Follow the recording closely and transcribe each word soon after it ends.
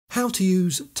How to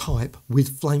use type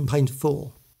with Flame Painter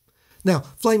 4. Now,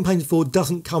 Flame Painter 4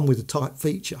 doesn't come with a type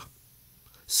feature,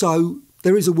 so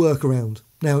there is a workaround.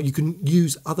 Now, you can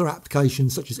use other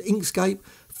applications such as Inkscape,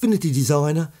 Affinity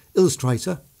Designer,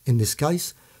 Illustrator, in this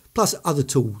case, plus other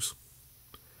tools.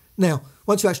 Now,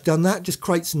 once you've actually done that, just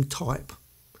create some type.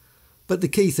 But the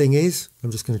key thing is,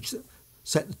 I'm just going to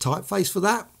set the typeface for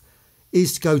that,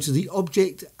 is to go to the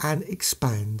object and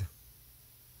expand.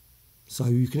 So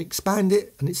you can expand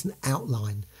it and it's an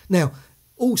outline. Now,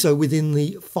 also within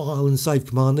the file and save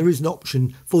command, there is an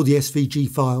option for the SVG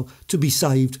file to be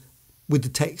saved with the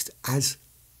text as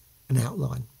an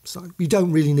outline. So you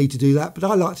don't really need to do that, but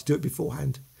I like to do it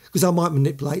beforehand because I might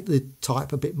manipulate the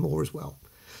type a bit more as well.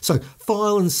 So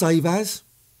file and save as,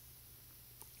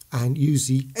 and use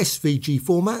the SVG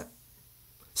format,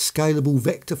 scalable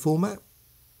vector format,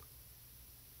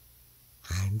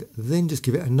 and then just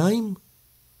give it a name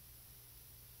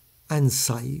and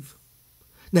save.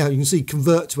 Now you can see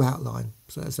convert to outline,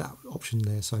 so there's that option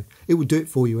there, so it would do it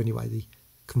for you anyway, the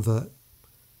convert.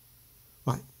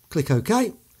 Right, click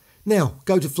OK. Now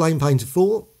go to Flame Painter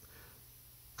 4,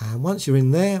 and once you're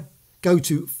in there, go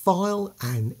to File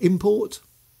and Import,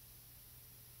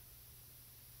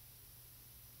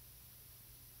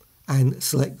 and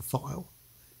select the file.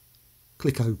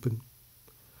 Click Open.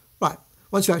 Right,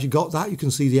 once you've actually got that, you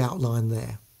can see the outline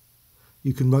there.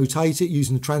 You can rotate it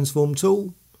using the transform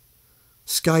tool,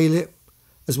 scale it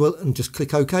as well, and just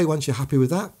click OK once you're happy with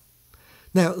that.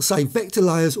 Now it'll say vector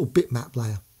layers or bitmap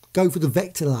layer. Go for the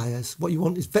vector layers. What you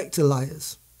want is vector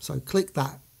layers. So click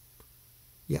that.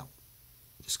 Yeah,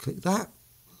 just click that.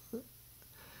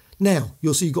 Now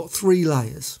you'll see you've got 3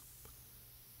 layers.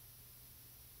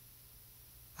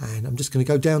 And I'm just going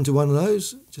to go down to one of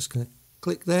those. Just going to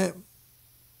click there.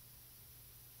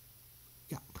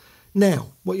 Yeah. Now,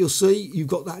 what you'll see, you've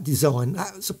got that design.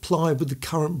 That's applied with the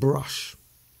current brush.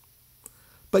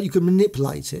 But you can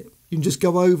manipulate it. You can just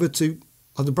go over to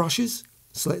other brushes,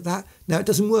 select that. Now, it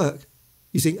doesn't work.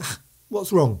 You think,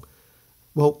 what's wrong?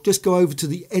 Well, just go over to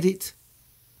the Edit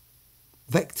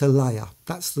Vector Layer.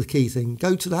 That's the key thing.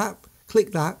 Go to that,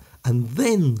 click that, and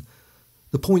then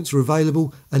the points are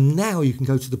available, and now you can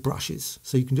go to the brushes.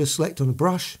 So you can just select on a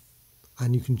brush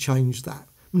and you can change that,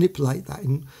 manipulate that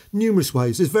in numerous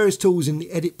ways. There's various tools in the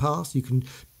edit path. You can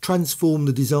transform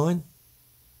the design.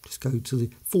 Just go to the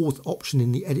 4th option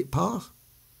in the edit path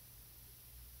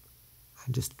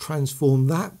and just transform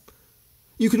that.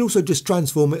 You can also just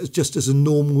transform it as a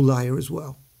normal layer as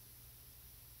well.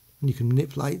 And you can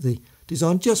manipulate the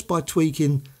design just by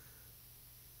tweaking,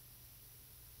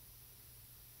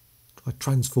 by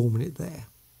transforming it there.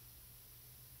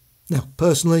 Now,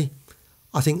 personally,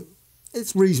 I think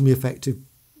it's reasonably effective,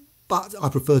 but I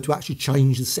prefer to actually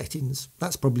change the settings.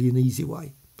 That's probably an easy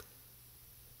way.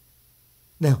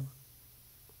 Now,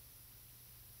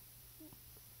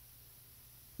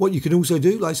 what you can also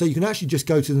do, like I say, you can actually just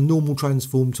go to the normal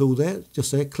transform tool there,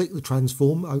 just there, click the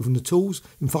transform over in the tools.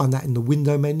 You can find that in the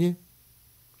window menu,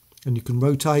 and you can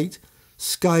rotate,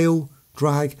 scale,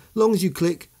 drag, as long as you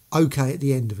click OK at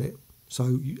the end of it.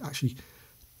 So you actually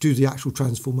do the actual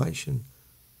transformation.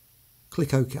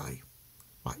 Click OK.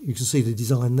 Right, you can see the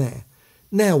design there.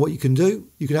 Now what you can do,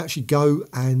 you can actually go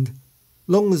and,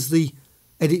 long as the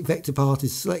edit vector part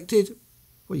is selected,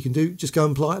 what you can do, just go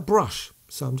and apply a brush.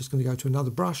 So I'm just going to go to another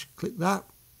brush, click that.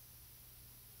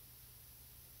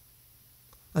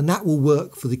 And that will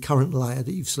work for the current layer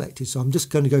that you've selected. So I'm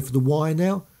just going to go for the Y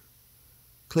now.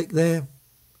 Click there,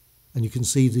 and you can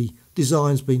see the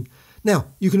design's been. Now,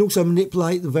 you can also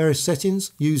manipulate the various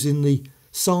settings using the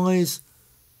size,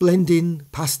 blending,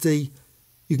 opacity.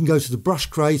 You can go to the brush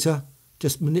creator,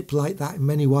 just manipulate that in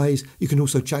many ways. You can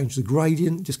also change the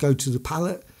gradient, just go to the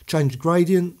palette, change the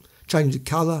gradient, change the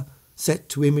colour, set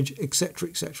to image, etc,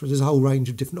 etc. There's a whole range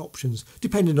of different options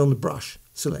depending on the brush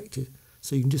selected.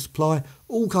 So you can just apply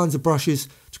all kinds of brushes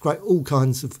to create all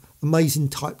kinds of amazing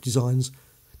type designs.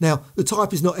 Now, the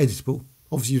type is not editable.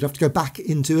 Obviously, you'd have to go back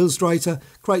into Illustrator,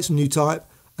 create some new type,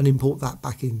 and import that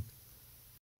back in.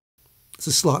 It's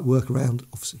a slight workaround,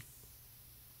 obviously.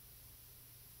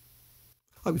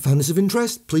 I hope you found this of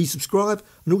interest. Please subscribe,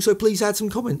 and also please add some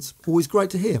comments. Always great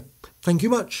to hear. Thank you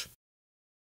much.